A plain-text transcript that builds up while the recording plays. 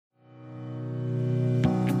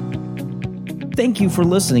Thank you for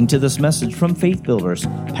listening to this message from Faith Builders.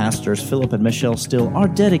 Pastors Philip and Michelle Steele are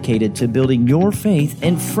dedicated to building your faith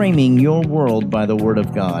and framing your world by the Word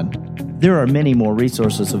of God. There are many more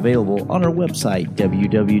resources available on our website,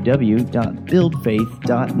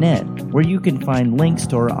 www.buildfaith.net, where you can find links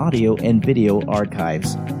to our audio and video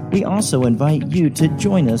archives. We also invite you to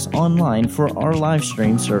join us online for our live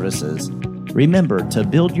stream services. Remember to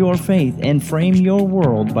build your faith and frame your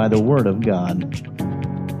world by the Word of God.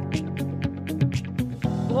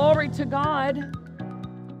 Glory to God.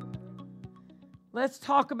 Let's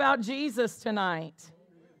talk about Jesus tonight.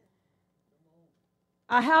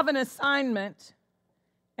 I have an assignment,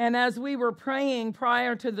 and as we were praying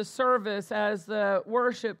prior to the service as the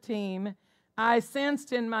worship team, I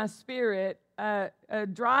sensed in my spirit a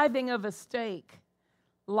driving of a stake,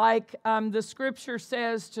 like the scripture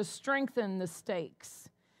says, to strengthen the stakes,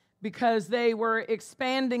 because they were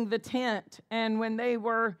expanding the tent, and when they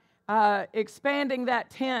were expanding that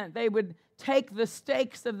tent, they would take the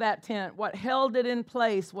stakes of that tent, what held it in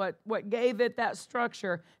place, what gave it that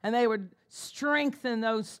structure, and they would strengthen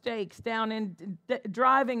those stakes down in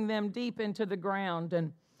driving them deep into the ground.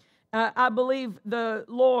 And I believe the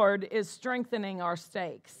Lord is strengthening our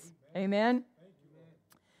stakes. Amen.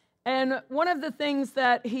 And one of the things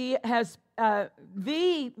that He has,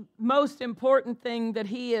 the most important thing that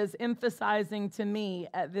He is emphasizing to me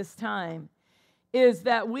at this time is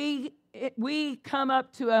that we come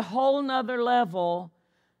up to a whole nother level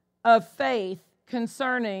of faith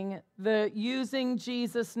concerning the using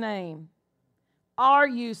Jesus' name, our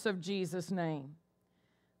use of Jesus' name.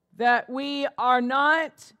 That we are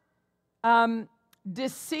not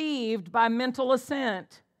deceived by mental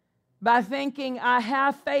assent, by thinking I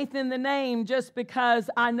have faith in the name just because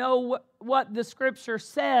I know what the Scripture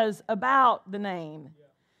says about the name.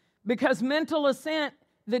 Because mental assent,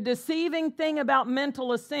 the deceiving thing about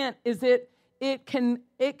mental assent is it can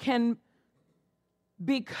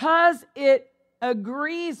because it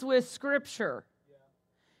agrees with Scripture,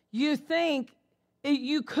 you could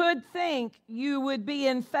think you would be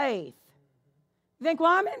in faith. You think,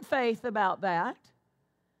 well, I'm in faith about that.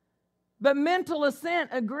 But mental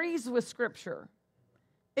assent agrees with Scripture.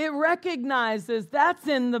 It recognizes that's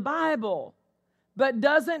in the Bible, but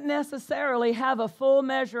doesn't necessarily have a full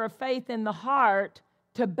measure of faith in the heart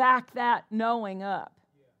to back that knowing up.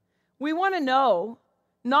 We want to know.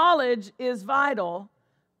 Knowledge is vital,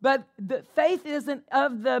 but the faith isn't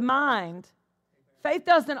of the mind. Faith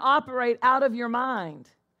doesn't operate out of your mind.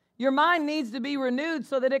 Your mind needs to be renewed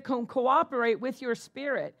so that it can cooperate with your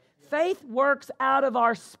spirit. Faith works out of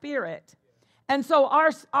our spirit. And so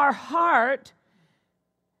our heart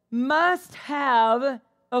must have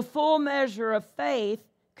a full measure of faith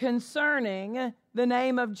concerning the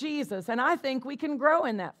name of Jesus. And I think we can grow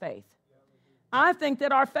in that faith. I think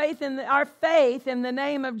that our faith in the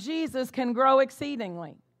name of Jesus can grow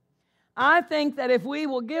exceedingly. I think that if we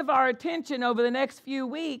will give our attention over the next few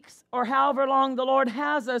weeks or however long the Lord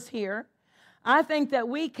has us here, I think that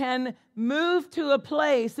we can move to a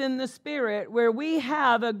place in the Spirit where we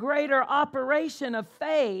have a greater operation of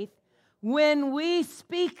faith when we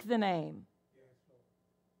speak the name.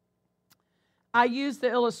 I used the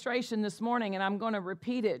illustration this morning, and I'm going to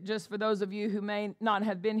repeat it just for those of you who may not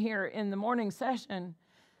have been here in the morning session.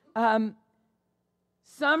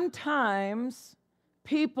 Sometimes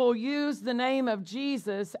people use the name of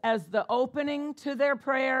Jesus as the opening to their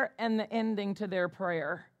prayer and the ending to their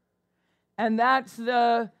prayer. And that's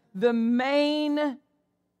the main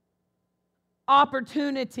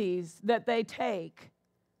opportunities that they take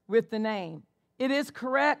with the name. It is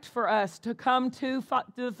correct for us to come to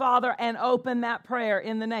the Father and open that prayer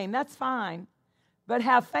in the name. That's fine, but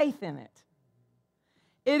have faith in it.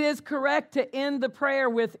 It is correct to end the prayer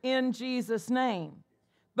with "in Jesus' name."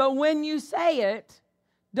 But when you say it,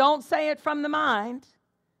 don't say it from the mind.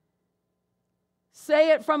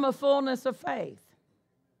 Say it from a fullness of faith.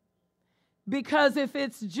 Because if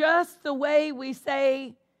it's just the way we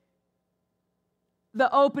say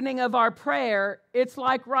the opening of our prayer, it's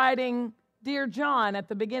like writing "Dear John" at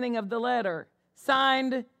the beginning of the letter,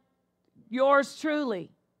 signed "yours truly"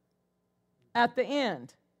 at the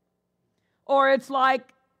end. Or it's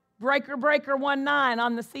like Breaker 19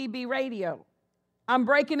 on the CB radio. I'm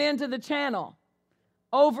breaking into the channel.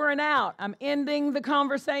 Over and out. I'm ending the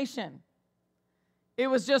conversation. It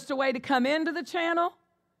was just a way to come into the channel.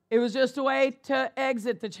 It was just a way to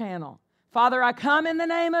exit the channel. Father, I come in the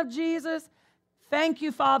name of Jesus. Thank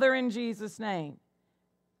you, Father, in Jesus' name.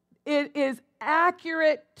 It is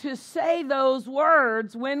accurate to say those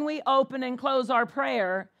words when we open and close our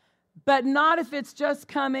prayer, but not if it's just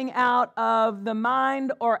coming out of the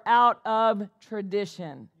mind or out of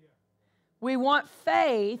tradition. We want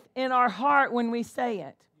faith in our heart when we say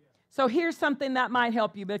it. So here's something that might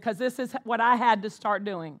help you, because this is what I had to start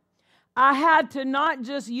doing. I had to not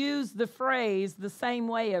just use the phrase the same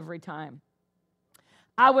way every time.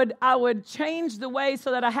 I would change the way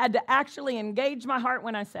so that I had to actually engage my heart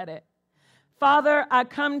when I said it. Father, I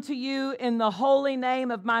come to you in the holy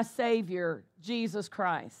name of my Savior, Jesus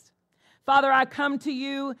Christ. Father, I come to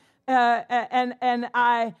you and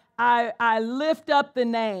I lift up the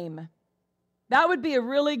name. That would be a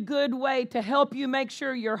really good way to help you make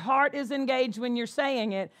sure your heart is engaged when you're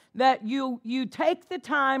saying it, that you take the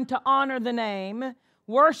time to honor the name,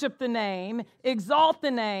 worship the name, exalt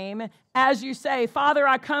the name as you say, Father,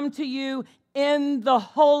 I come to you in the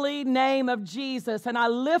holy name of Jesus, and I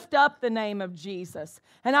lift up the name of Jesus,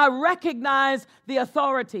 and I recognize the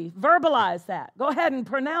authority. Verbalize that. Go ahead and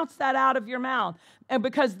pronounce that out of your mouth, and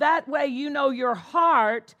because that way you know your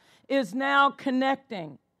heart is now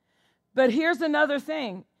connecting. But here's another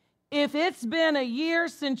thing. If it's been a year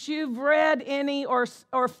since you've read any or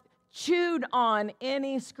chewed on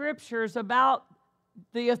any scriptures about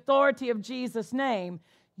the authority of Jesus' name,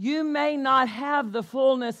 you may not have the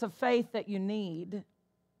fullness of faith that you need.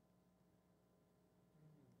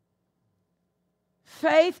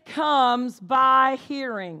 Faith comes by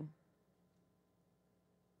hearing.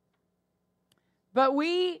 But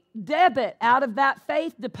we debit out of that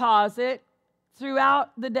faith deposit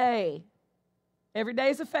throughout the day. Every day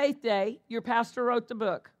is a faith day. Your pastor wrote the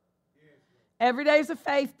book. Every day is a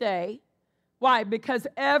faith day. Why? Because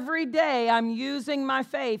every day I'm using my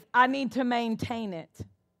faith. I need to maintain it.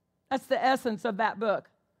 That's the essence of that book.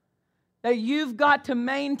 That you've got to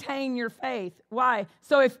maintain your faith. Why?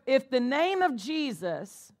 So if the name of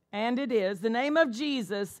Jesus, and it is, the name of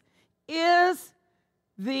Jesus is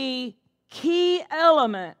the key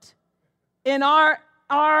element in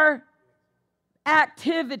our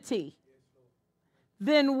activity,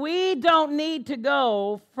 then we don't need to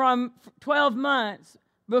go from 12 months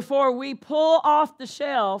before we pull off the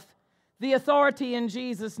shelf the authority in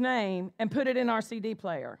Jesus' name and put it in our CD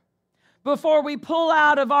player. Before we pull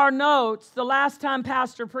out of our notes the last time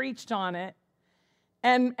Pastor preached on it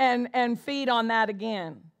and feed on that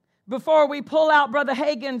again. Before we pull out Brother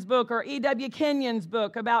Hagin's book or E.W. Kenyon's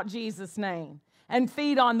book about Jesus' name and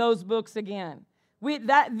feed on those books again.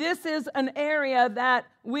 This is an area that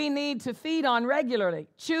we need to feed on regularly.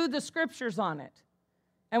 Chew the scriptures on it.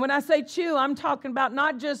 And when I say chew, I'm talking about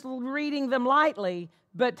not just reading them lightly,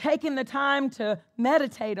 but taking the time to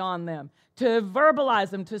meditate on them, to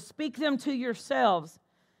verbalize them, to speak them to yourselves,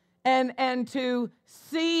 and to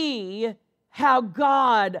see how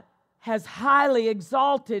God has highly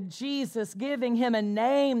exalted Jesus, giving him a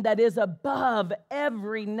name that is above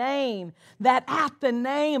every name, that at the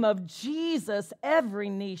name of Jesus, every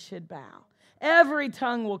knee should bow, every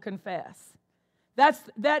tongue will confess.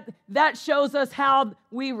 That shows us how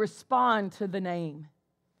we respond to the name.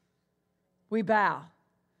 We bow.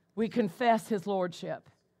 We confess his lordship.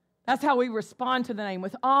 That's how we respond to the name,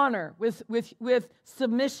 with honor, with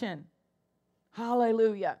submission.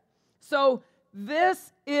 Hallelujah. So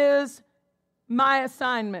this is my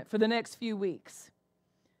assignment for the next few weeks.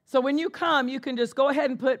 So when you come, you can just go ahead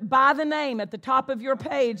and put by the name at the top of your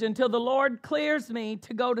page until the Lord clears me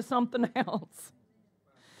to go to something else.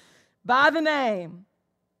 By the name.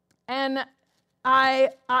 And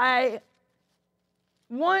I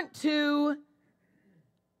want to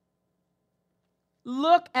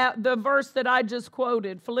look at the verse that I just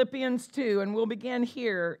quoted, Philippians 2, and we'll begin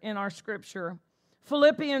here in our scripture.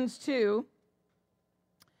 Philippians 2,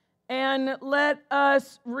 and let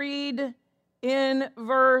us read in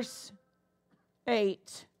verse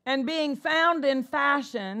 8. And being found in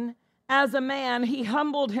fashion as a man, he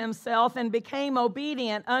humbled himself and became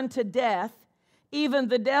obedient unto death, even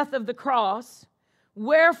the death of the cross.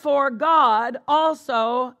 Wherefore God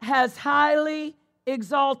also has highly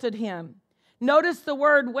exalted him. Notice the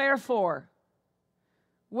word wherefore.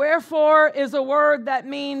 Wherefore is a word that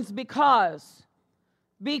means because.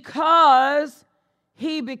 Because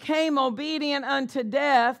he became obedient unto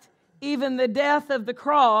death, even the death of the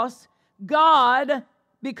cross, God,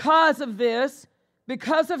 because of this,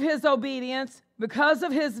 because of his obedience, because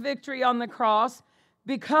of his victory on the cross,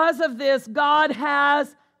 because of this, God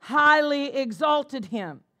has highly exalted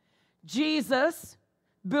him. Jesus,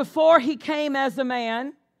 before he came as a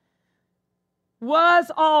man, was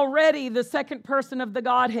already the second person of the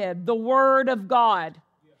Godhead, the Word of God.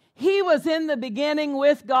 He was in the beginning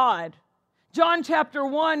with God. John chapter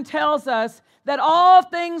 1 tells us that all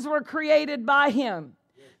things were created by him.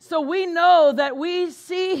 So we know that we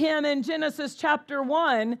see him in Genesis chapter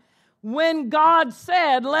 1 When God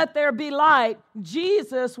said, "Let there be light,"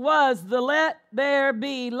 Jesus was the "let there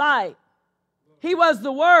be light." He was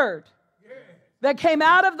the Word that came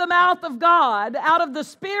out of the mouth of God, out of the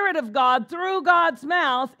Spirit of God, through God's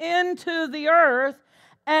mouth into the earth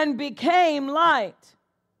and became light.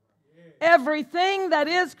 Everything that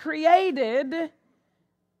is created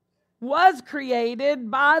was created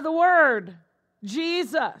by the Word,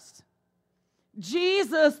 Jesus.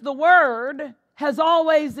 Jesus, the Word, has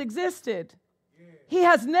always existed. He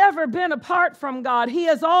has never been apart from God. He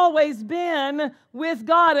has always been with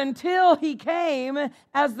God until He came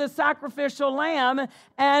as the sacrificial lamb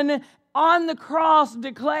and on the cross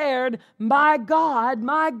declared, my God,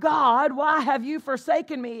 why have you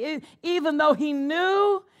forsaken me?" Even though He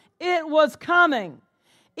knew it was coming,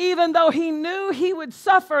 even though He knew He would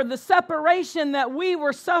suffer the separation that we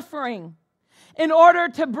were suffering. In order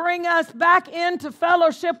to bring us back into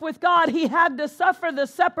fellowship with God, He had to suffer the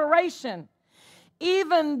separation.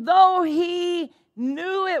 Even though He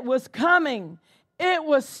knew it was coming, it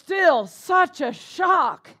was still such a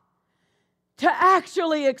shock to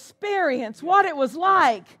actually experience what it was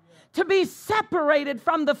like to be separated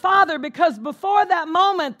from the Father, because before that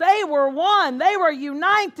moment, they were one. They were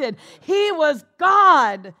united. He was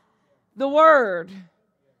God, the Word.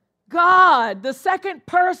 God, the second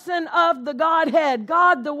person of the Godhead,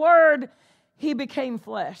 God the Word, He became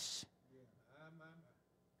flesh.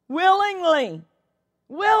 Willingly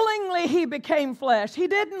He became flesh. He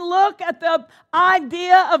didn't look at the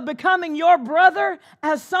idea of becoming your brother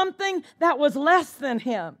as something that was less than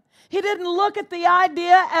Him. He didn't look at the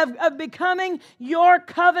idea of becoming your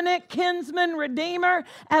covenant kinsman redeemer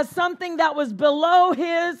as something that was below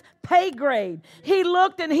His pay grade. He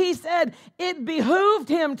looked and He said it behooved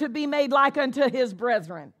Him to be made like unto His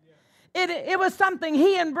brethren. It was something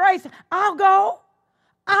He embraced. I'll go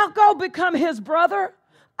become His brother.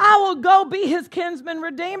 I will go be His kinsman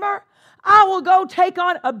redeemer. I will go take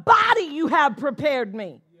on a body you have prepared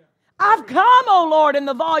me. I've come, O Lord, in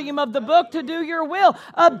the volume of the book to do your will.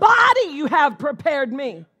 A body you have prepared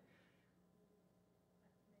me.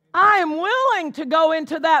 I am willing to go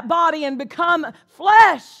into that body and become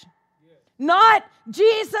flesh.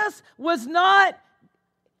 Jesus was not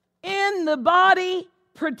in the body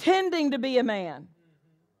pretending to be a man.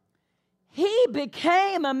 He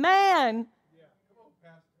became a man.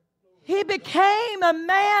 He became a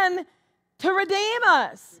man to redeem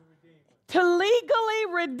us. To legally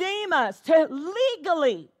redeem us,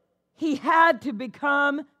 He had to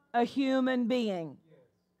become a human being.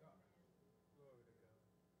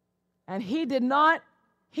 And He did not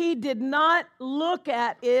look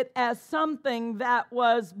at it as something that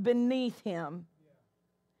was beneath Him.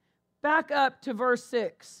 Back up to verse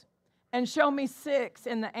 6 and show me 6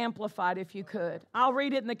 in the Amplified if you could. I'll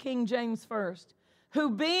read it in the King James first. "Who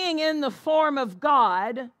being in the form of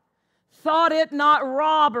God, thought it not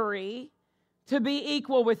robbery to be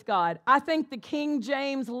equal with God." I think the King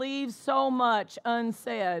James leaves so much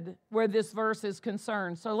unsaid where this verse is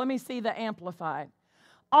concerned. So let me see the Amplified.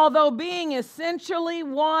 "Although being essentially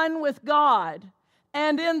one with God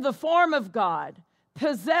and in the form of God,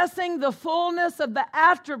 possessing the fullness of the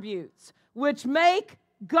attributes which make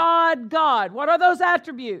God God." What are those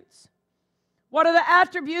attributes? What are the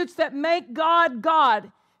attributes that make God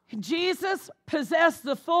God? Jesus possessed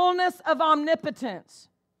the fullness of omnipotence.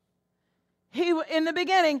 In the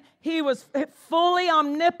beginning, He was fully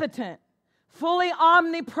omnipotent, fully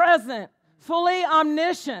omnipresent, fully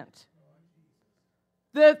omniscient.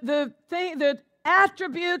 The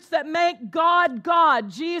attributes that make God God,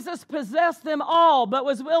 Jesus possessed them all, but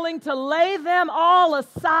was willing to lay them all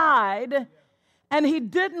aside, and He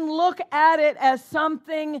didn't look at it as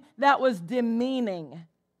something that was demeaning.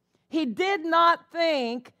 He did not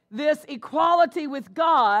think this equality with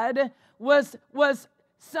God was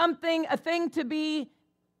a thing to be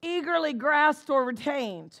eagerly grasped or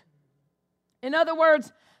retained. In other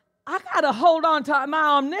words, I got to hold on to my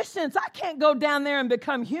omniscience. I can't go down there and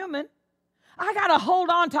become human. I got to hold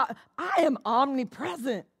on to, I am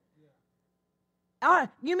omnipresent.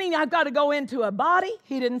 You mean I've got to go into a body?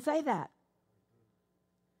 He didn't say that.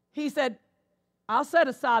 He said, I'll set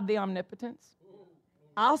aside the omnipotence.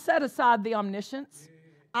 I'll set aside the omniscience.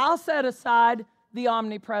 I'll set aside the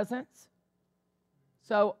omnipresence.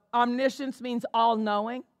 So omniscience means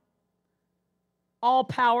all-knowing,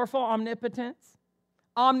 all-powerful, omnipotence,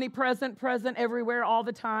 omnipresent, present everywhere all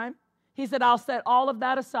the time. He said, I'll set all of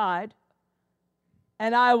that aside,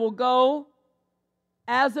 and I will go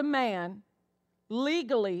as a man,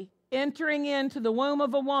 legally entering into the womb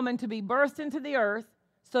of a woman to be birthed into the earth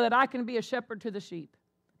so that I can be a shepherd to the sheep.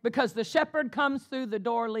 Because the shepherd comes through the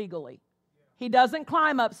door legally. He doesn't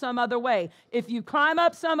climb up some other way. If you climb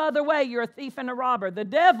up some other way, you're a thief and a robber. The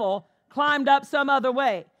devil climbed up some other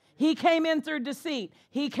way. He came in through deceit.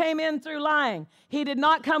 He came in through lying. He did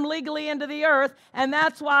not come legally into the earth, and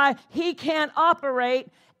that's why he can't operate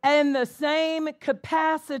in the same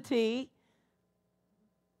capacity,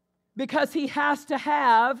 because he has to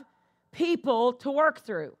have people to work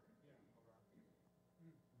through.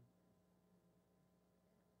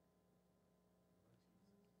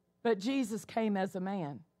 But Jesus came as a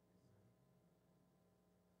man.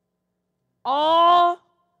 All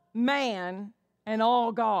man and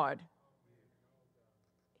all God.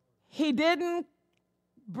 He didn't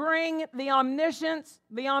bring the omniscience,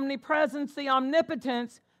 the omnipresence, the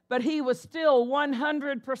omnipotence, but he was still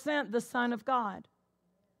 100% the Son of God.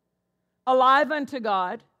 Alive unto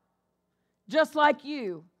God, just like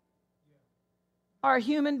you are a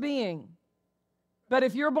human being. But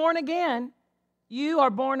if you're born again, you are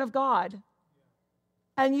born of God,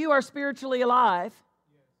 and you are spiritually alive,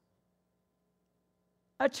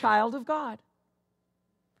 a child of God.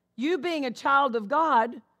 You being a child of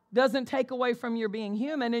God doesn't take away from your being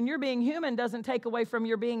human, and your being human doesn't take away from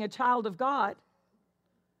your being a child of God.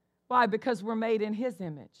 Why? Because we're made in His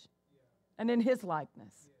image and in His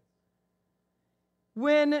likeness.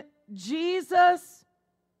 When Jesus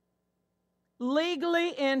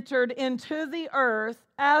legally entered into the earth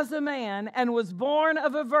as a man and was born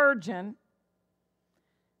of a virgin,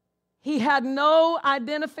 he had no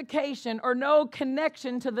identification or no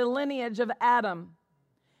connection to the lineage of Adam.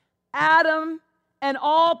 Adam and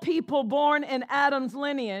all people born in Adam's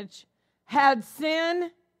lineage had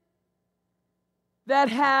sin that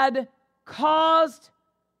had caused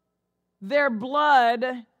their blood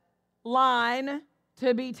line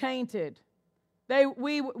to be tainted.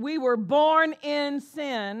 We were born in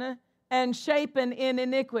sin and shapen in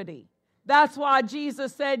iniquity. That's why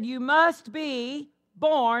Jesus said, you must be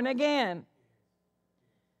born again.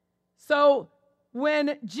 So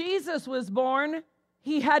when Jesus was born,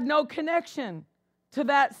 he had no connection to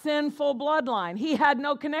that sinful bloodline. He had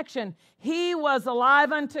no connection. He was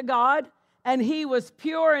alive unto God, and he was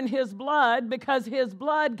pure in his blood because his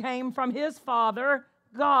blood came from his Father,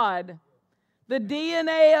 God. The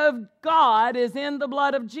DNA of God is in the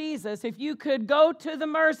blood of Jesus. If you could go to the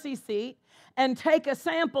mercy seat and take a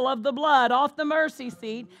sample of the blood off the mercy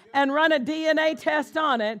seat and run a DNA test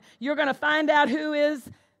on it, you're going to find out who is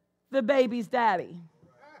the baby's daddy.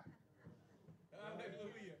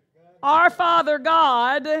 Our Father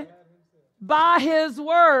God, by His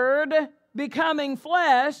Word becoming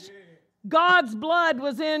flesh, God's blood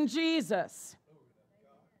was in Jesus.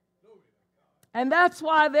 And that's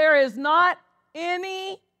why there is not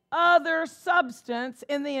any other substance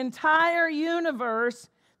in the entire universe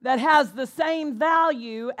that has the same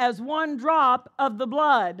value as one drop of the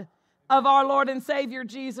blood of our Lord and Savior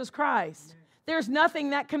Jesus Christ. There's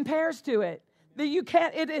nothing that compares to it. That you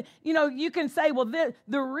can't, you can say, well,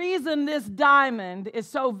 the reason this diamond is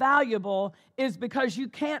so valuable is because you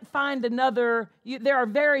can't find another. There are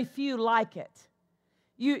very few like it.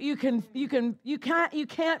 You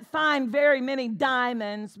can't find very many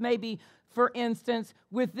diamonds, maybe for instance,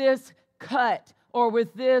 with this cut or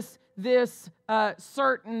with this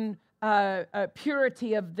certain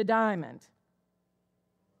purity of the diamond.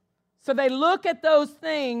 So they look at those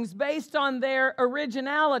things based on their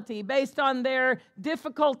originality, based on their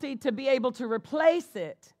difficulty to be able to replace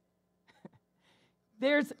it.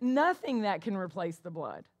 There's nothing that can replace the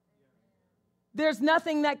blood. There's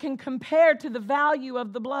nothing that can compare to the value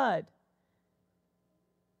of the blood.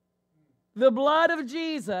 The blood of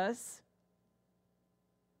Jesus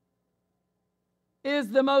is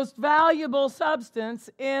the most valuable substance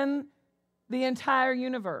in the entire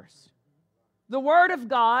universe. The Word of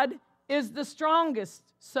God is the strongest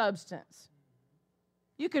substance.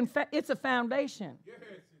 It's a foundation.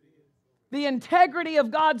 The integrity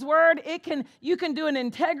of God's Word, you can do an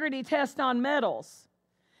integrity test on metals,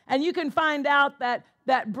 and you can find out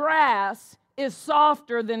that brass is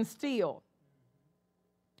softer than steel.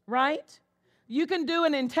 Right? You can do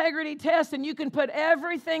an integrity test, and you can put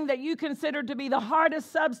everything that you consider to be the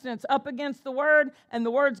hardest substance up against the Word, and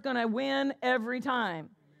the Word's going to win every time.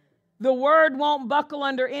 The Word won't buckle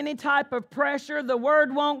under any type of pressure. The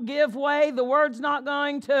Word won't give way. The Word's not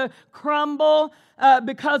going to crumble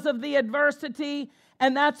because of the adversity.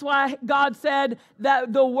 And that's why God said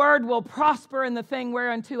that the Word will prosper in the thing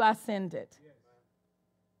whereunto I send it.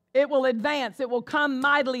 It will advance. It will come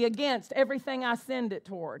mightily against everything I send it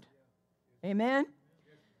toward. Amen?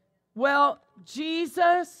 Well,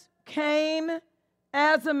 Jesus came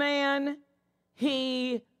as a man.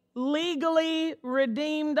 He legally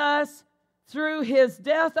redeemed us through his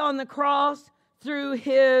death on the cross, through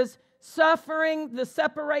his suffering, the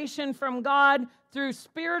separation from God, through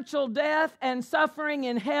spiritual death and suffering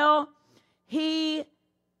in hell, he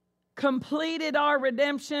completed our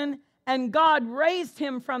redemption, and God raised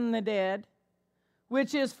him from the dead,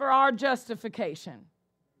 which is for our justification.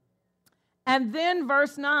 And then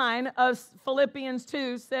verse 9 of Philippians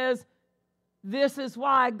 2 says, this is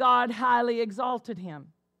why God highly exalted him.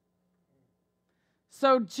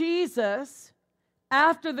 So Jesus,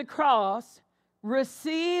 after the cross,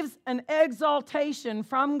 receives an exaltation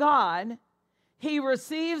from God. He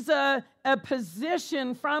receives a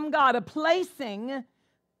position from God, a placing,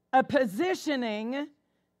 a positioning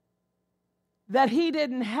that he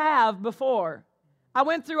didn't have before. I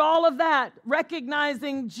went through all of that,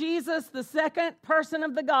 recognizing Jesus, the second person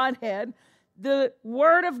of the Godhead, the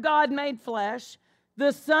Word of God made flesh,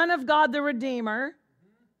 the Son of God, the Redeemer,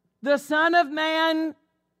 the Son of Man,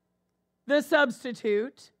 the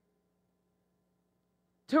substitute,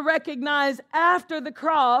 to recognize after the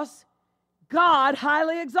cross, God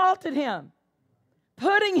highly exalted him,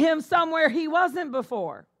 putting him somewhere he wasn't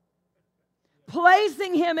before,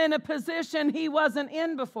 placing him in a position he wasn't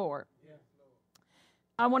in before.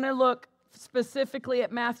 I want to look specifically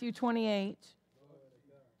at Matthew 28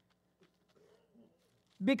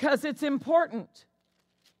 because it's important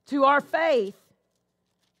to our faith.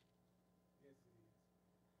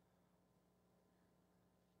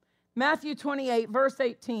 Matthew 28, verse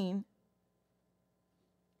 18.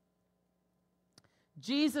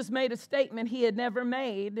 Jesus made a statement he had never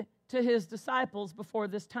made to his disciples before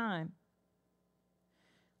this time.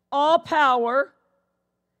 All power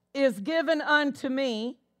is given unto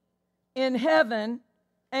me in heaven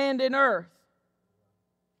and in earth.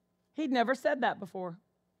 He'd never said that before.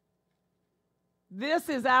 This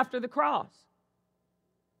is after the cross.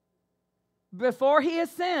 Before he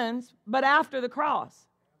ascends, but after the cross.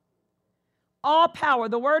 All power,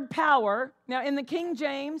 the word power, now in the King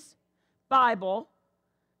James Bible,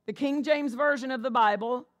 the King James Version of the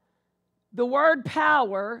Bible, the word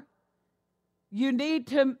power, you need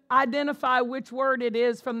to identify which word it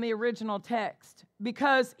is from the original text.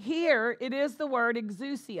 Because here it is the word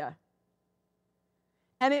exousia.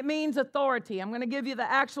 And it means authority. I'm going to give you the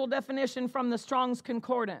actual definition from the Strong's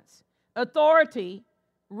Concordance. Authority,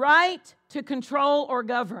 right to control or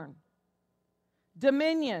govern.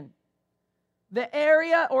 Dominion, the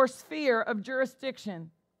area or sphere of jurisdiction.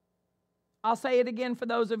 I'll say it again for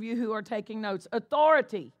those of you who are taking notes.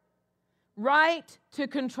 Authority, right to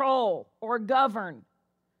control or govern.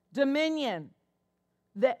 Dominion,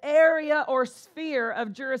 the area or sphere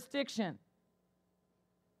of jurisdiction.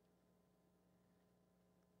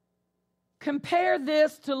 Compare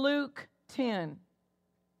this to Luke 10.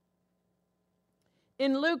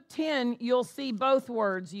 In Luke 10, you'll see both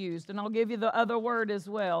words used, and I'll give you the other word as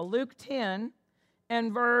well. Luke 10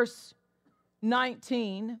 and verse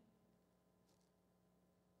 19.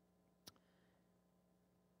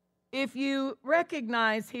 If you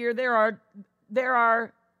recognize here, there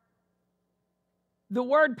are the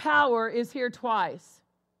word power is here twice.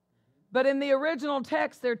 But in the original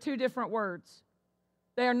text, there are two different words.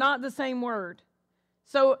 They are not the same word.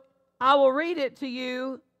 So I will read it to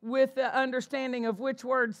you with the understanding of which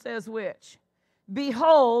word says which.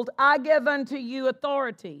 Behold, I give unto you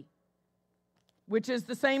authority, which is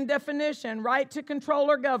the same definition, right to control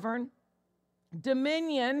or govern,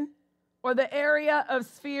 dominion, or the area of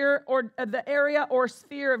sphere or the area or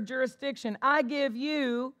sphere of jurisdiction. I give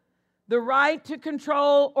you the right to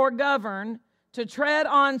control or govern, to tread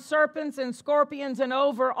on serpents and scorpions and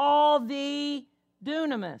over all the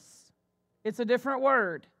dunamis. It's a different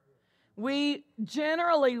word. We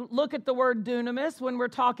generally look at the word dunamis when we're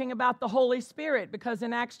talking about the Holy Spirit, because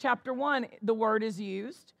in Acts chapter 1, the word is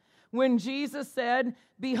used when Jesus said,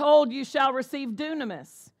 behold, you shall receive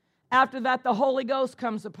dunamis. After that, the Holy Ghost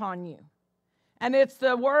comes upon you. And it's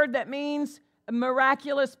the word that means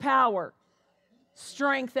miraculous power,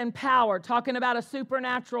 strength and power, talking about a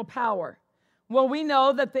supernatural power. Well, we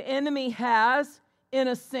know that the enemy has, in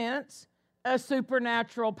a sense, a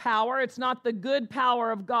supernatural power. It's not the good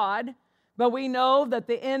power of God, but we know that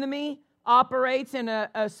the enemy operates in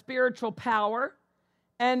a spiritual power.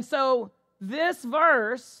 And so this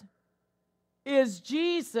verse is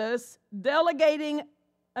Jesus delegating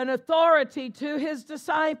an authority to his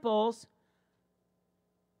disciples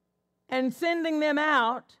and sending them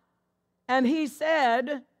out. And he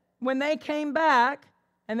said, when they came back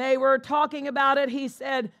and they were talking about it, he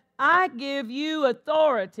said, I give you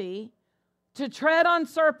authority to tread on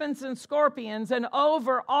serpents and scorpions and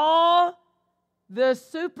over all the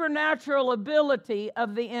supernatural ability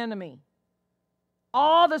of the enemy.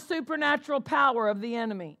 all the supernatural power of the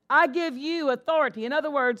enemy. I give you authority. In other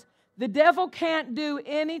words, the devil can't do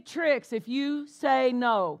any tricks if you say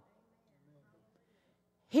no.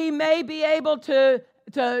 He may be able to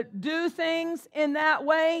do things in that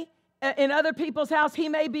way in other people's house. He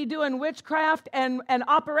may be doing witchcraft and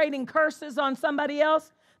operating curses on somebody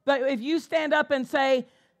else. But if you stand up and say,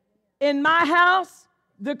 in my house,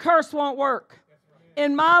 the curse won't work.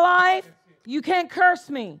 In my life, you can't curse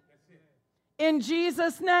me. In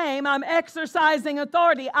Jesus' name, I'm exercising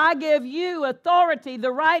authority. I give you authority,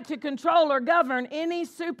 the right to control or govern any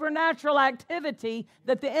supernatural activity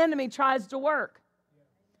that the enemy tries to work.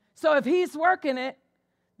 So if he's working it,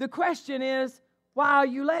 the question is, why are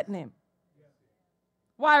you letting him?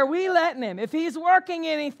 Why are we letting him? If he's working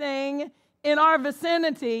anything in our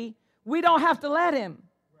vicinity, we don't have to let him.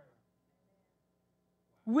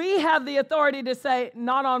 We have the authority to say,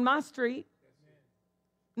 not on my street,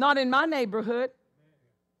 not in my neighborhood,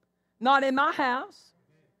 not in my house.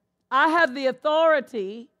 I have the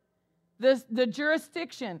authority, the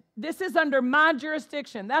jurisdiction. This is under my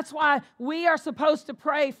jurisdiction. That's why we are supposed to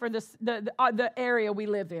pray for the area we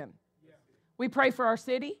live in. We pray for our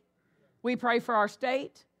city. We pray for our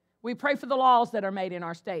state. We pray for the laws that are made in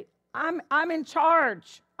our state. I'm in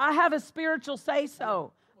charge. I have a spiritual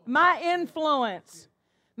say-so. My influence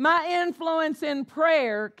in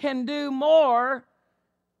prayer can do more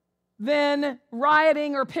than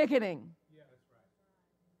rioting or picketing.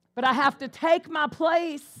 But I have to take my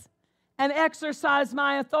place and exercise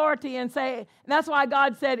my authority and say, and that's why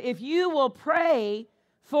God said, if you will pray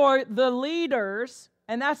for the leaders,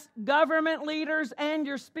 and that's government leaders and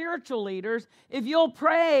your spiritual leaders, if you'll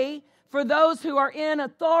pray for those who are in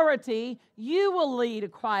authority, you will lead a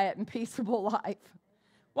quiet and peaceable life.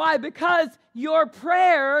 Why? Because your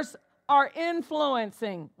prayers are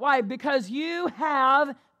influencing. Why? Because you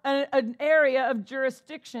have an area of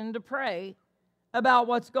jurisdiction to pray about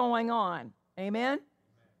what's going on. Amen?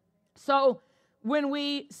 So when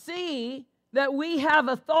we see that we have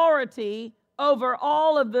authority over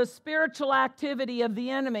all of the spiritual activity of the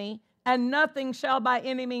enemy, and nothing shall by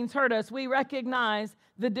any means hurt us, we recognize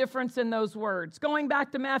the difference in those words. Going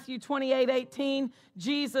back to Matthew 28:18,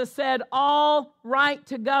 Jesus said, all right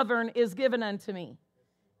to govern is given unto me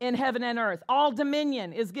in heaven and earth. All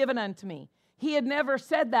dominion is given unto me. He had never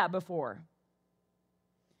said that before.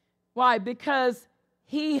 Why? Because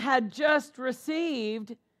he had just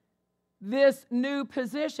received this new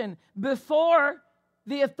position. Before,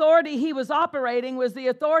 the authority he was operating was the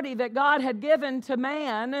authority that God had given to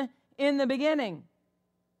man in the beginning.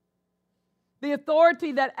 The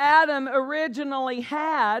authority that Adam originally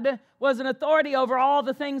had was an authority over all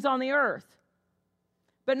the things on the earth,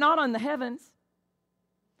 but not on the heavens.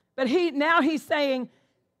 But now he's saying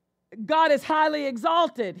God has highly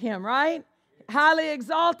exalted him, right? Highly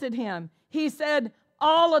exalted him. He said,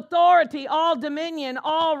 all authority, all dominion,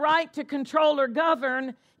 all right to control or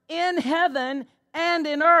govern in heaven and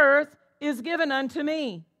in earth is given unto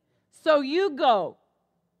me. So you go.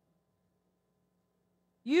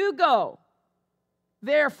 You go.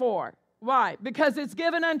 Therefore. Why? Because it's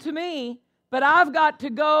given unto me, but I've got to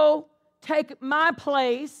go take my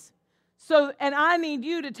place, and I need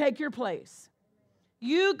you to take your place.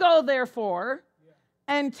 You go, therefore,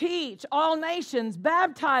 and teach all nations,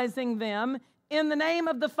 baptizing them in the name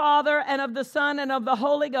of the Father and of the Son and of the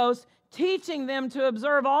Holy Ghost, teaching them to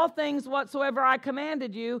observe all things whatsoever I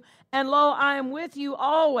commanded you, and lo, I am with you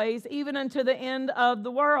always, even unto the end of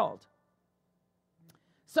the world.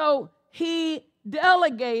 So he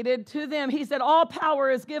delegated to them. He said, all power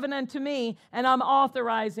is given unto me, and I'm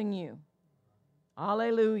authorizing you.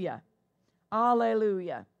 Hallelujah.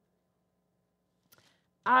 Hallelujah.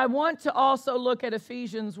 I want to also look at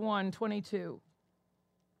Ephesians 1:22.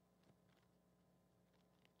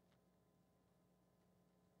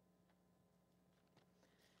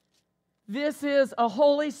 This is a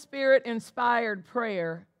Holy Spirit-inspired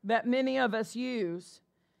prayer that many of us use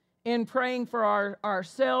in praying for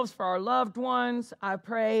ourselves, for our loved ones. I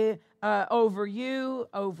pray over you,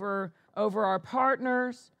 over our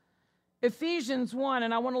partners. Ephesians 1,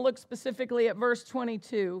 and I want to look specifically at verse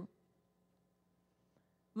 22.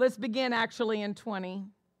 Let's begin actually in 20.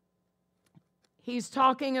 He's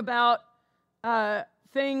talking about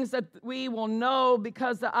things that we will know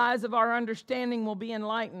because the eyes of our understanding will be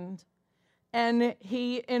enlightened. And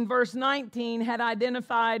he, in verse 19, had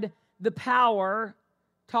identified the power,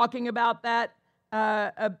 talking about that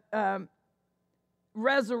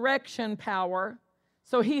resurrection power.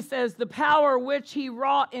 So he says, the power which he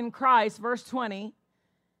wrought in Christ, verse 20.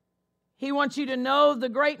 He wants you to know the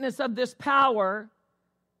greatness of this power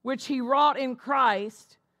which he wrought in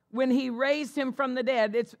Christ when he raised him from the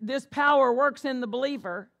dead. This power works in the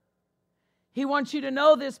believer. He wants you to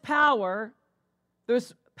know this power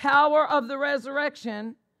of the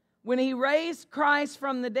resurrection, when he raised Christ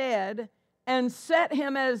from the dead and set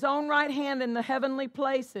him at his own right hand in the heavenly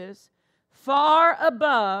places, far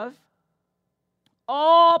above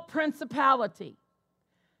all principality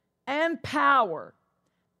and power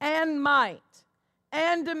and might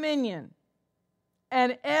and dominion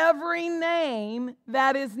and every name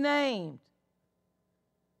that is named.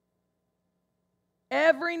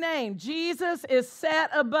 Every name. Jesus is set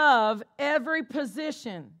above every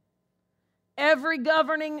position, every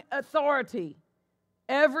governing authority,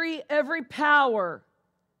 every power,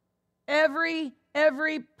 every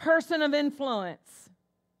person of influence.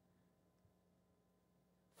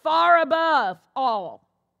 Far above all.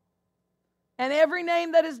 And every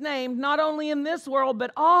name that is named, not only in this world,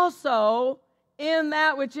 but also in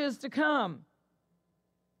that which is to come.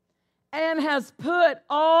 And has put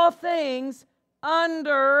all things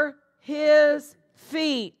under his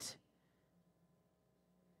feet.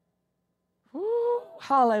 Woo,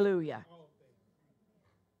 hallelujah.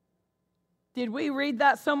 Did we read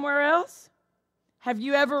that somewhere else? Have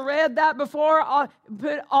you ever read that before?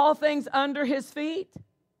 Put all things under his feet?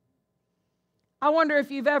 I wonder if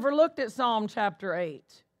you've ever looked at Psalm chapter 8.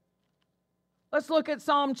 Let's look at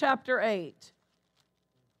Psalm chapter 8.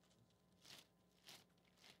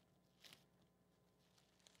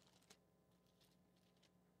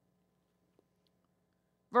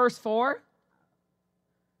 Verse 4.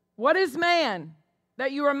 What is man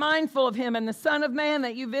that you are mindful of him, and the Son of Man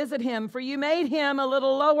that you visit him? For you made him a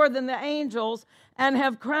little lower than the angels and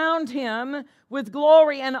have crowned him with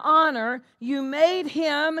glory and honor. You made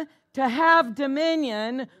him to have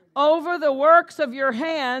dominion over the works of your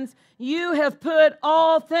hands. You have put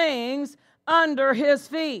all things under his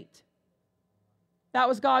feet. That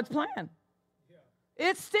was God's plan.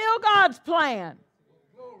 It's still God's plan.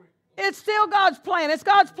 It's still God's plan. It's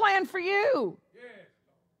God's plan for you.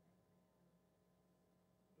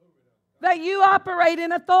 That you operate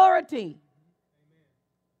in authority.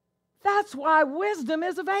 That's why wisdom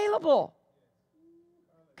is available.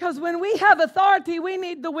 Because when we have authority, we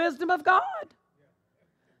need the wisdom of God.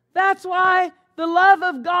 That's why the love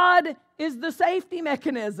of God is the safety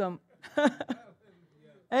mechanism.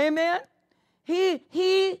 Amen?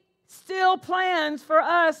 He still plans for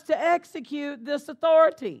us to execute this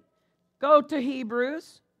authority. Go to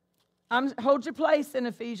Hebrews. Hold your place in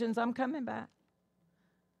Ephesians. I'm coming back.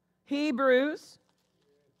 Hebrews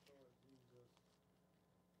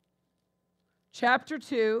chapter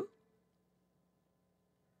 2.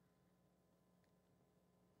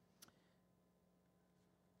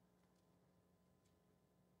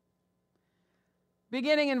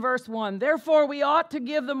 Beginning in verse 1. Therefore we ought to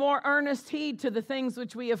give the more earnest heed to the things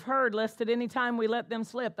which we have heard, lest at any time we let them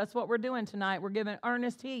slip. That's what we're doing tonight. We're giving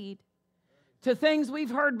earnest heed to things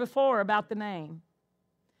we've heard before about the name.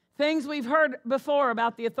 Things we've heard before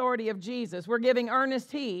about the authority of Jesus. We're giving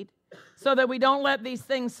earnest heed so that we don't let these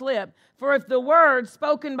things slip. For if the word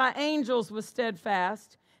spoken by angels was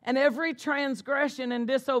steadfast, and every transgression and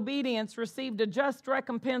disobedience received a just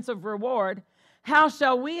recompense of reward, how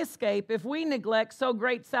shall we escape if we neglect so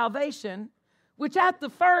great salvation, which at the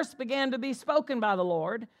first began to be spoken by the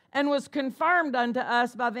Lord, and was confirmed unto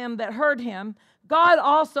us by them that heard him, God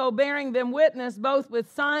also bearing them witness both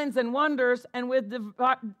with signs and wonders and with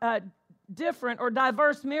different or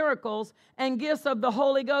diverse miracles and gifts of the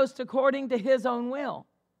Holy Ghost according to his own will.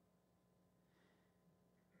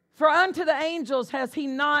 For unto the angels has he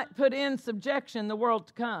not put in subjection the world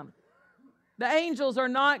to come. The angels are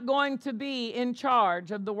not going to be in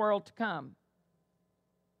charge of the world to come.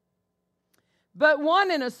 But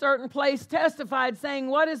one in a certain place testified, saying,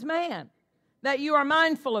 what is man, that you are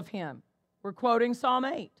mindful of him? We're quoting Psalm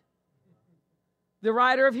 8. The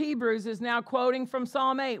writer of Hebrews is now quoting from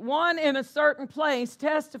Psalm 8. One in a certain place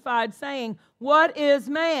testified, saying, what is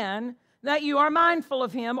man, that you are mindful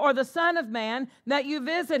of him, or the Son of Man, that you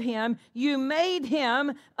visit him? You made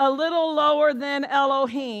him a little lower than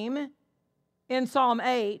Elohim. In Psalm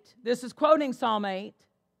 8, this is quoting Psalm 8.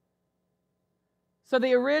 So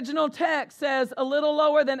the original text says a little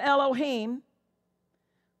lower than Elohim,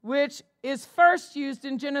 which is first used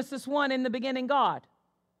in Genesis 1, in the beginning God.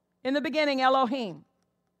 In the beginning Elohim,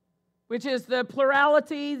 which is the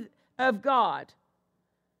plurality of God.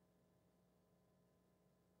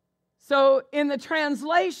 So in the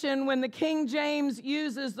translation, when the King James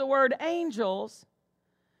uses the word angels,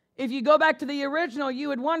 if you go back to the original, you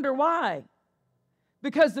would wonder why.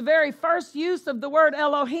 Because the very first use of the word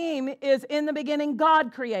Elohim is in the beginning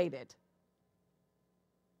God created.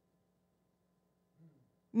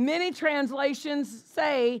 Many translations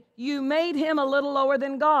say you made him a little lower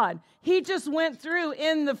than God. He just went through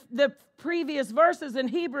in the previous verses in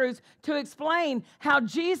Hebrews to explain how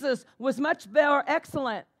Jesus was much more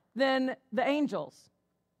excellent than the angels.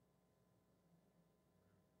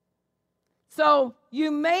 So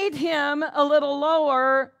you made him a little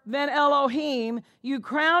lower than Elohim. You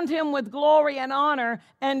crowned him with glory and honor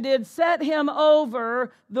and did set him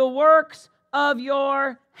over the works of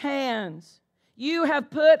your hands. You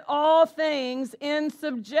have put all things in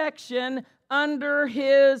subjection under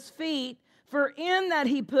his feet. For in that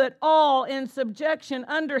he put all in subjection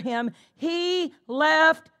under him, he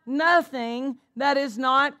left nothing that is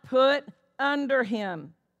not put under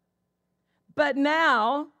him. But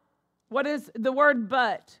now, what is the word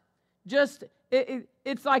but? Just,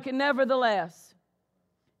 it's like a nevertheless.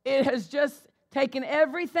 It has just taken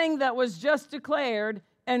everything that was just declared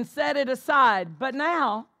and set it aside. But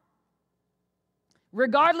now,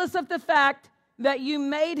 regardless of the fact that you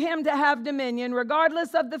made him to have dominion,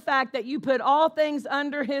 regardless of the fact that you put all things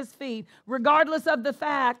under his feet, regardless of the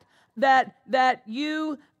fact that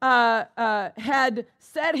you had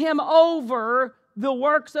set him over the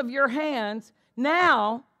works of your hands,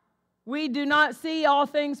 now we do not see all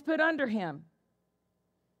things put under him.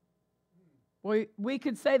 We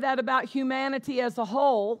could say that about humanity as a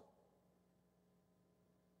whole.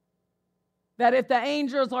 That if the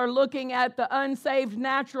angels are looking at the unsaved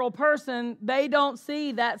natural person, they don't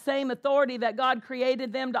see that same authority that God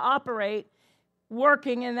created them to operate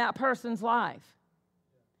working in that person's life.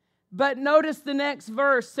 But notice the next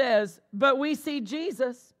verse says, but we see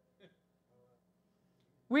Jesus.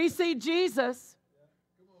 We see Jesus.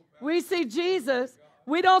 We see Jesus.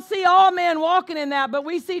 We don't see all men walking in that, but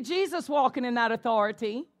we see Jesus walking in that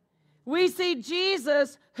authority. We see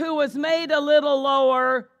Jesus who was made a little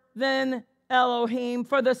lower than Elohim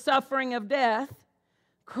for the suffering of death.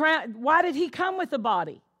 Why did he come with a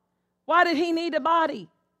body? Why did he need a body?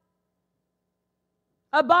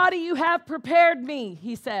 A body you have prepared me,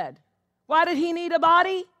 he said. Why did he need a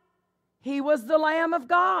body? He was the Lamb of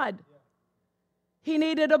God. He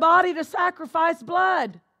needed a body to sacrifice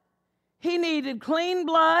blood. He needed clean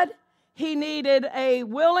blood. He needed a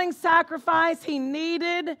willing sacrifice. He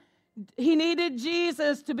needed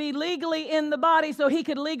Jesus to be legally in the body so he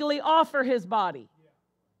could legally offer his body.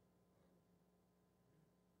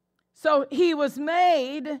 So he was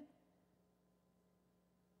made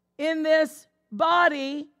in this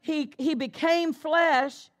body. He became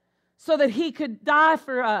flesh so that he could die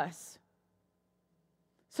for us.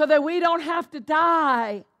 So that we don't have to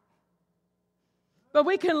die, but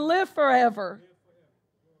we can live forever.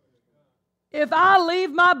 If I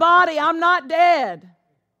leave my body, I'm not dead.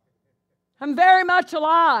 I'm very much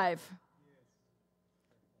alive.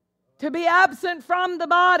 To be absent from the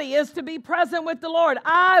body is to be present with the Lord.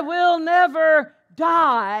 I will never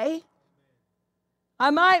die. I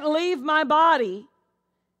might leave my body,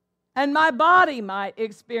 and my body might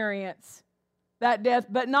experience that death,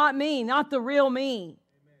 but not me, not the real me,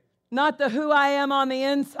 not the who I am on the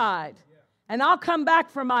inside. And I'll come back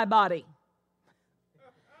for my body,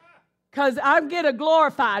 because I get a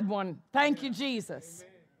glorified one. Thank you, Jesus.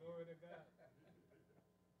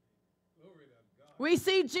 We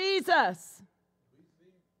see Jesus.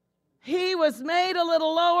 He was made a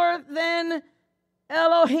little lower than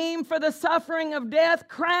Elohim for the suffering of death,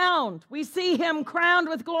 crowned. We see him crowned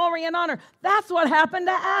with glory and honor. That's what happened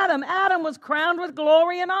to Adam. Adam was crowned with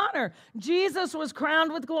glory and honor. Jesus was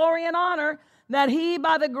crowned with glory and honor, that he,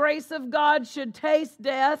 by the grace of God, should taste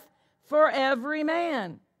death for every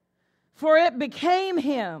man. For it became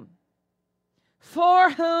him,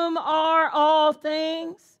 for whom are all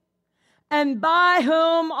things, and by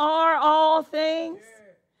whom are all things.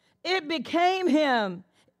 It became him,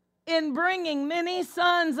 in bringing many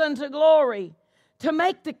sons unto glory, to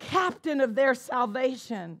make the captain of their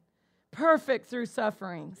salvation perfect through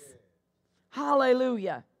sufferings.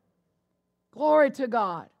 Hallelujah. Glory to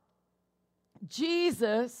God.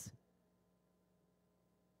 Jesus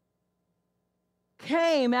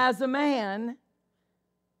came as a man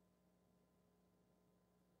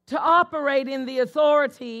to operate in the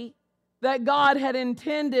authority that God had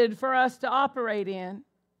intended for us to operate in.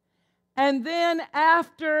 And then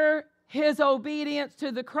after his obedience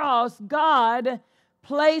to the cross, God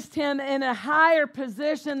placed him in a higher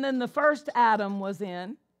position than the first Adam was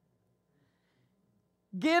in,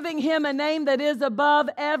 giving him a name that is above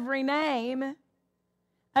every name,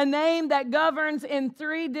 a name that governs in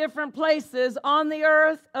 3 different places: on the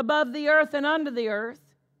earth, above the earth, and under the earth.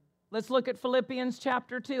 Let's look at Philippians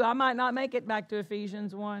chapter 2. I might not make it back to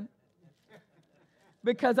Ephesians 1.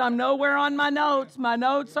 because I'm nowhere on my notes. My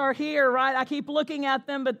notes are here, right? I keep looking at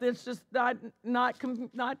them, but it's just not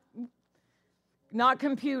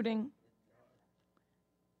computing.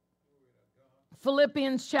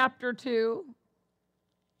 Philippians chapter 2.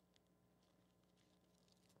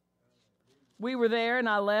 We were there, and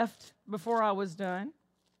I left before I was done.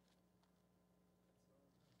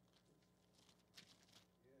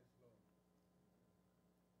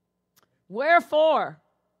 Wherefore,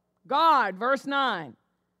 God, verse 9,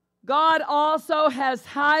 God also has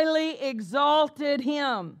highly exalted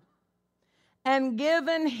him and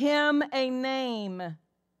given him a name.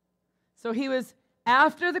 So he was,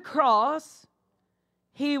 after the cross,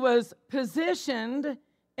 he was positioned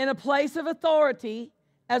in a place of authority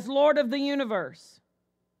as Lord of the universe,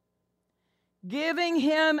 giving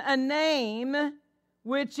him a name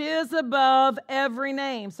which is above every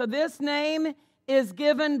name. So this name is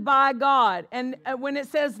given by God. And when it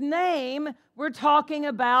says name, we're talking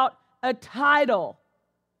about a title.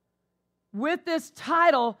 With this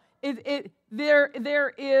title,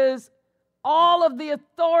 there is all of the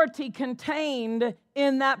authority contained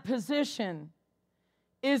in that position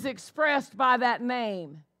is expressed by that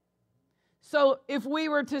name. So if we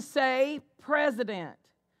were to say president,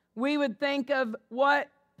 we would think of what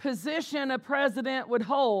position a president would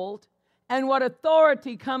hold and what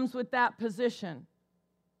authority comes with that position.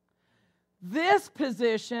 This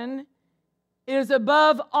position is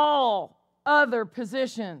above all other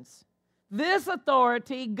positions. This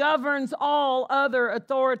authority governs all other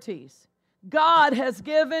authorities. God has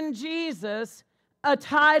given Jesus a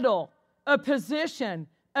title, a position,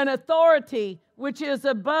 an authority which is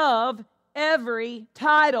above every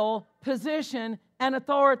title, position, and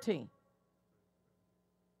authority.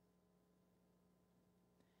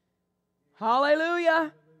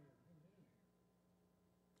 Hallelujah.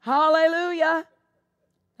 Hallelujah.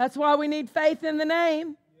 That's why we need faith in the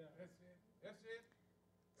name.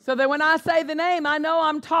 So that when I say the name, I know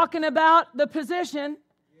I'm talking about the position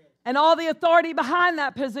and all the authority behind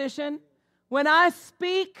that position. When I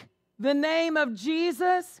speak the name of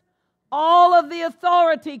Jesus, all of the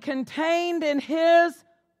authority contained in his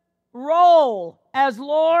role as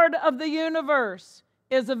Lord of the universe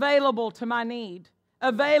is available to my need,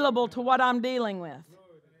 available to what I'm dealing with.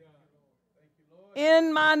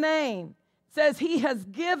 In my name. It says he has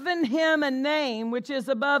given him a name which is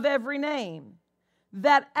above every name,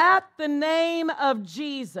 that at the name of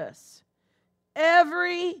Jesus,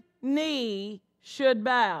 every knee should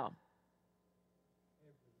bow.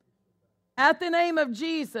 At the name of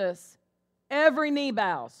Jesus, every knee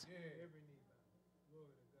bows.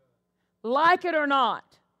 Like it or not.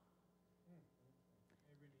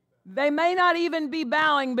 They may not even be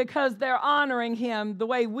bowing because they're honoring him the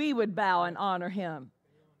way we would bow and honor him.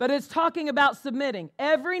 But it's talking about submitting.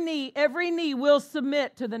 Every knee will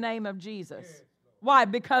submit to the name of Jesus. Why?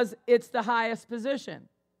 Because it's the highest position.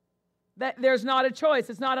 There's not a choice.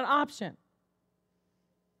 It's not an option.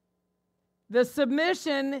 The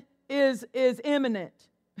submission is imminent.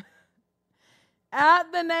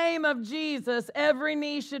 At the name of Jesus, every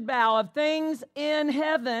knee should bow, of things in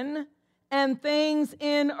heaven and things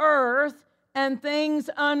in earth and things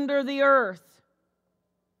under the earth.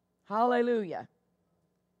 Hallelujah.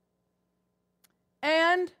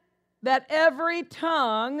 And that every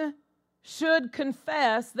tongue should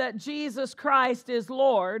confess that Jesus Christ is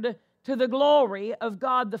Lord, to the glory of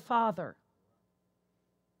God the Father.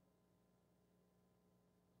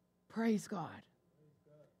 Praise God.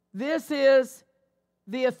 This is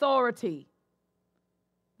the authority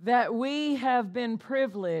that we have been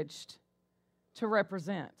privileged to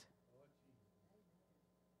represent.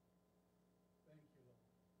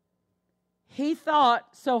 He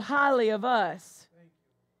thought so highly of us.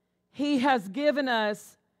 He has given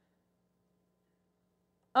us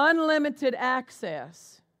unlimited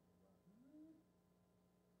access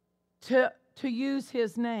to use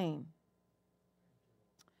his name.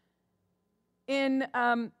 In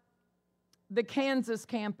the Kansas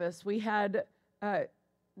campus, we had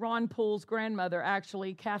Ron Poole's grandmother,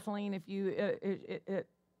 actually, Kathleen, if you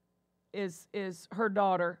is her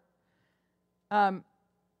daughter.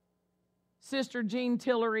 Sister Jean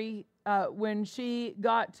Tillery, when she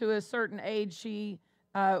got to a certain age, she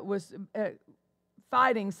was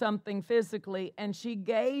fighting something physically, and she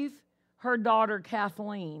gave her daughter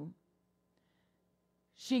Kathleen,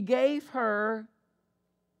 she gave her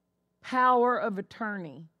power of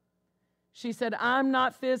attorney. She said, I'm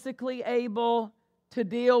not physically able to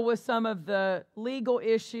deal with some of the legal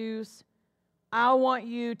issues. I want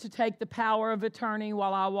you to take the power of attorney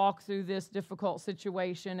while I walk through this difficult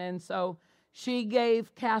situation. And so she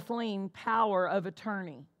gave Kathleen power of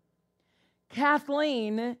attorney.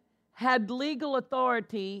 Kathleen had legal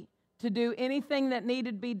authority to do anything that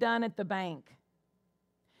needed to be done at the bank.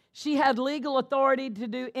 She had legal authority to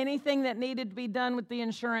do anything that needed to be done with the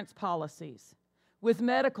insurance policies, with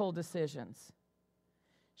medical decisions.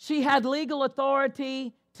 She had legal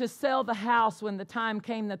authority to sell the house when the time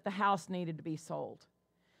came that the house needed to be sold.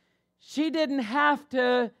 She didn't have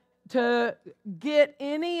to get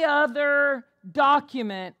any other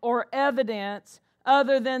document or evidence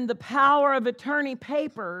other than the power of attorney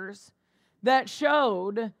papers that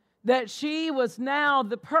showed that she was now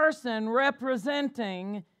the person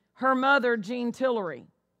representing her mother, Jean Tillery.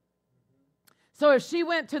 So if she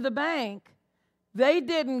went to the bank, they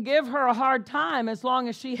didn't give her a hard time as long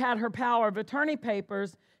as she had her power of attorney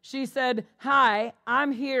papers. She said, "Hi,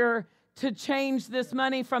 I'm here to change this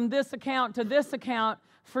money from this account to this account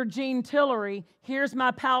for Jean Tillery. Here's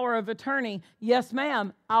my power of attorney. Yes,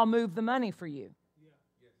 ma'am, I'll move the money for you."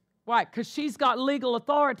 Why? Because she's got legal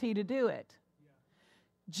authority to do it.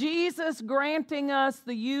 Jesus granting us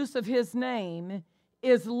the use of His name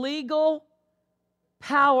is legal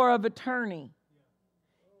power of attorney.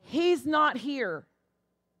 He's not here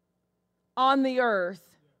on the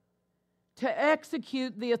earth to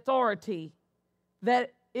execute the authority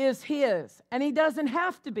that is His. And He doesn't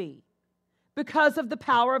have to be because of the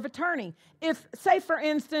power of attorney. If, say for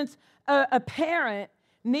instance, a parent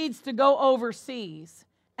needs to go overseas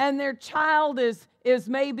and their child is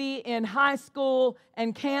maybe in high school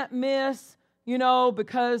and can't miss,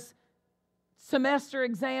 because semester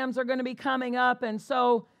exams are going to be coming up, and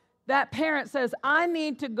so that parent says, "I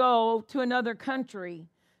need to go to another country.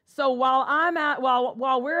 So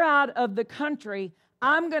while we're out of the country,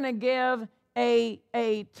 I'm going to give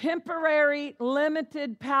a temporary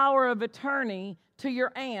limited power of attorney to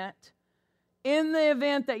your aunt in the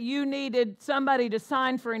event that you needed somebody to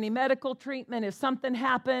sign for any medical treatment. If something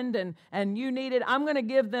happened and you needed, I'm going to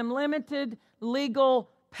give them limited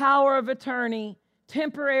legal power of attorney,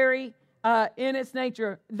 temporary in its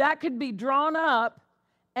nature." That could be drawn up,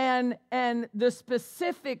 and the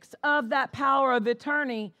specifics of that power of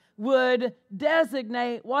attorney would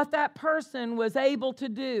designate what that person was able to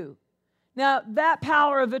do. Now, that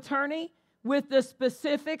power of attorney with the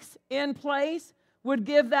specifics in place would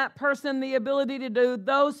give that person the ability to do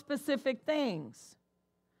those specific things,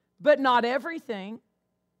 but not everything,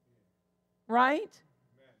 right?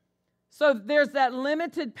 So there's that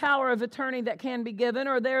limited power of attorney that can be given,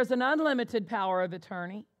 or there's an unlimited power of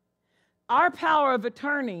attorney. Our power of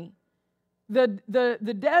attorney,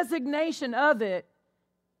 the designation of it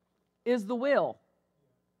is the will.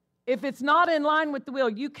 If it's not in line with the will,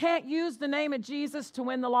 you can't use the name of Jesus to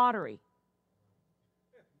win the lottery.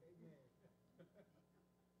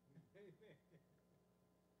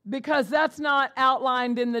 Because that's not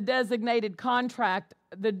outlined in the designated contract,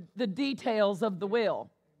 the details of the will.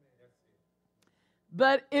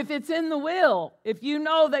 But if it's in the will, if you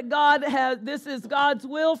know that this is God's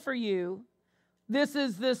will for you, this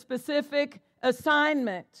is the specific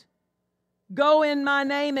assignment. Go in my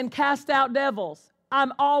name and cast out devils.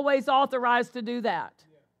 I'm always authorized to do that.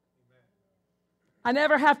 I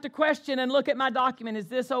never have to question and look at my document. Is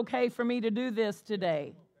this okay for me to do this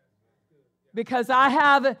today? Because I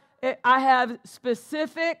have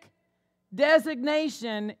specific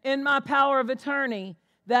designation in my power of attorney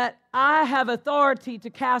that I have authority to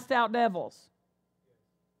cast out devils.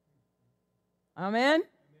 Amen?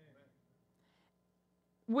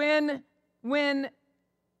 When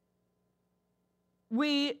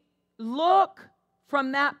we look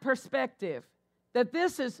from that perspective, that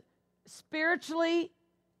this is spiritually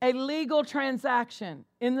a legal transaction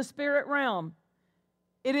in the spirit realm,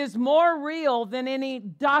 it is more real than any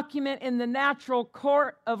document in the natural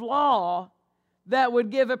court of law that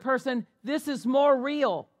would give a person, this is more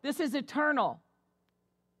real. This is eternal.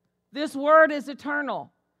 This word is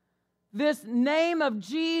eternal. This name of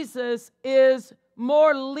Jesus is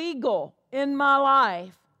more legal in my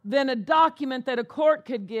life than a document that a court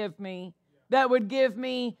could give me that would give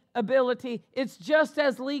me ability. It's just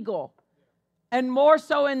as legal, and more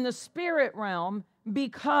so in the spirit realm,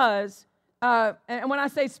 because and when I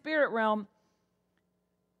say spirit realm,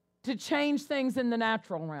 to change things in the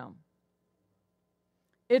natural realm.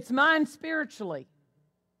 It's mine spiritually.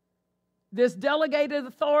 This delegated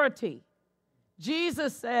authority.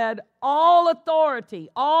 Jesus said, all authority,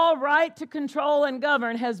 all right to control and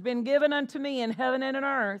govern has been given unto me in heaven and on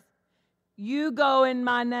earth. You go in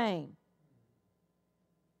my name.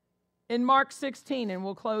 In Mark 16, and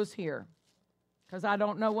we'll close here, because I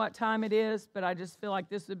don't know what time it is, but I just feel like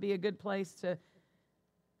this would be a good place to.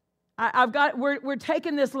 We're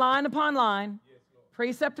taking this line upon line,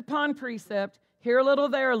 precept upon precept. here a little,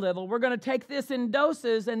 there a little. We're going to take this in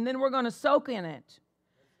doses, and then we're going to soak in it.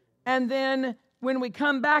 And then when we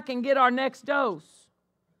come back and get our next dose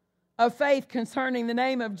of faith concerning the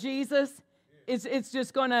name of Jesus,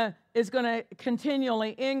 it's going to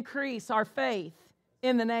continually increase our faith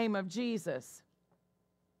in the name of Jesus.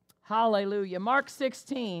 Hallelujah. Mark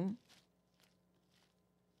 16.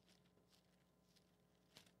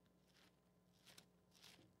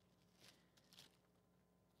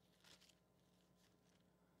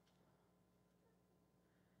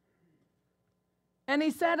 And he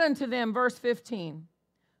said unto them, verse 15,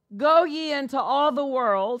 Go ye into all the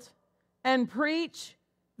world and preach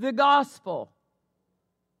the gospel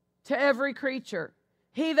to every creature.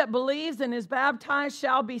 He that believes and is baptized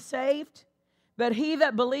shall be saved, but he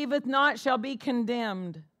that believeth not shall be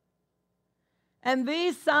condemned. And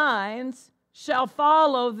these signs shall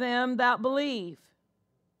follow them that believe.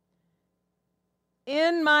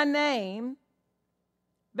 In my name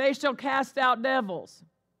they shall cast out devils.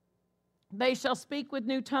 They shall speak with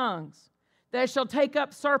new tongues. They shall take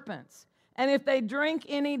up serpents. And if they drink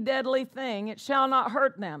any deadly thing, it shall not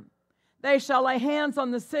hurt them. They shall lay hands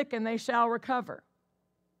on the sick, and they shall recover.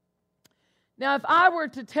 Now, if I were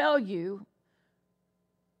to tell you,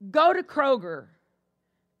 go to Kroger,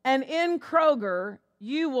 and in Kroger,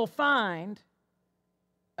 you will find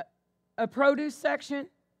a produce section.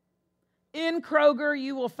 In Kroger,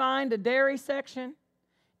 you will find a dairy section.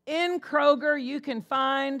 In Kroger, you can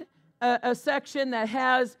find a section that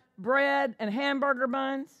has bread and hamburger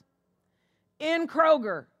buns. In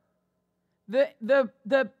Kroger,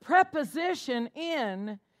 the preposition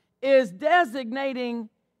in is designating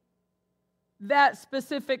that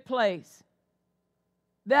specific place.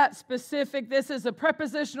 This is a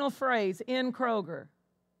prepositional phrase, in Kroger.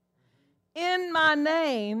 In my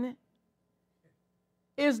name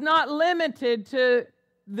is not limited to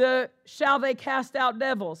the shall they cast out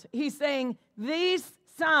devils. He's saying these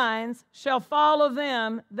signs shall follow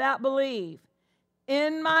them that believe.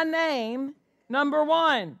 In my name, number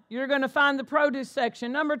one, you're going to find the produce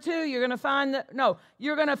section. Number two, you're going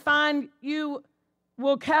to find you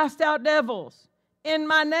will cast out devils. In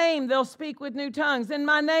my name, they'll speak with new tongues. In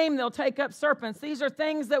my name, they'll take up serpents. These are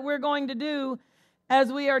things that we're going to do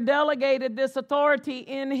as we are delegated this authority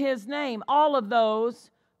in His name. All of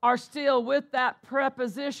those are still with that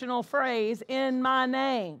prepositional phrase, in my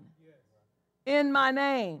name. In my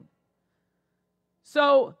name.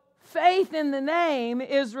 So faith in the name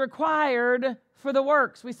is required for the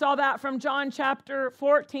works. We saw that from John chapter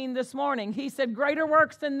 14 this morning. He said, greater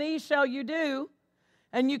works than these shall you do.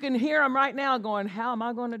 And you can hear him right now going, how am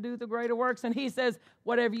I going to do the greater works? And he says,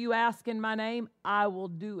 whatever you ask in my name, I will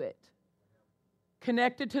do it.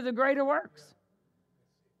 Connected to the greater works.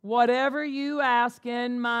 Whatever you ask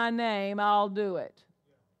in my name, I'll do it.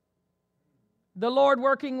 The Lord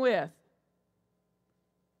working with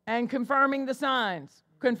and confirming the signs.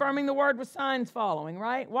 Confirming the word with signs following,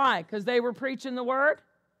 right? Why? Because they were preaching the word.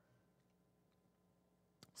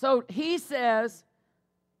 So he says,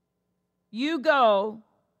 you go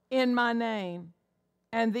in my name,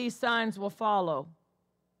 and these signs will follow.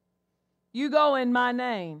 You go in my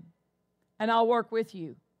name, and I'll work with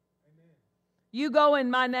you. Amen. You go in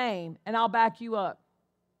my name, and I'll back you up.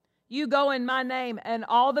 You go in my name, and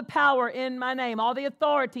all the power in my name, all the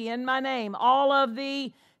authority in my name, all of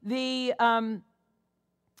the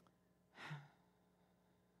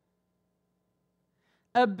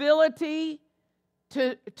ability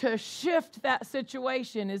to shift that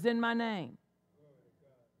situation is in my name.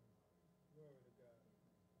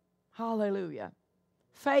 Hallelujah.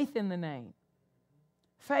 Faith in the name.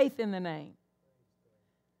 Faith in the name.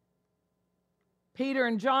 Peter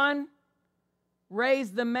and John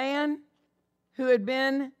raised the man who had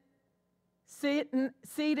been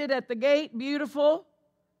seated at the gate, beautiful,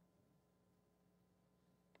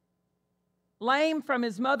 lame from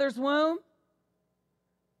his mother's womb.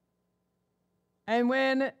 And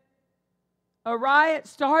when a riot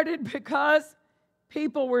started because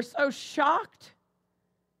people were so shocked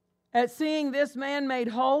at seeing this man made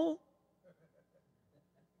whole,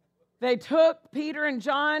 they took Peter and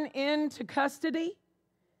John into custody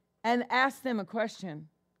and asked them a question.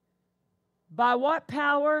 By what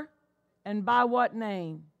power and by what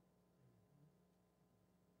name?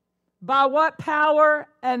 By what power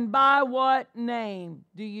and by what name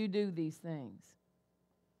do you do these things?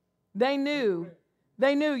 They knew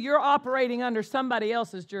you're operating under somebody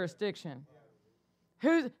else's jurisdiction.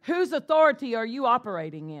 Whose authority are you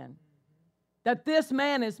operating in? That this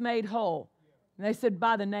man is made whole. And they said,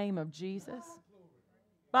 by the name of Jesus.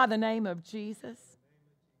 By the name of Jesus.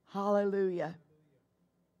 Hallelujah.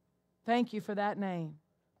 Thank you for that name.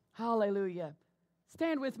 Hallelujah.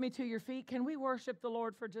 Stand with me to your feet. Can we worship the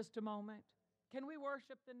Lord for just a moment? Can we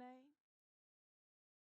worship the name?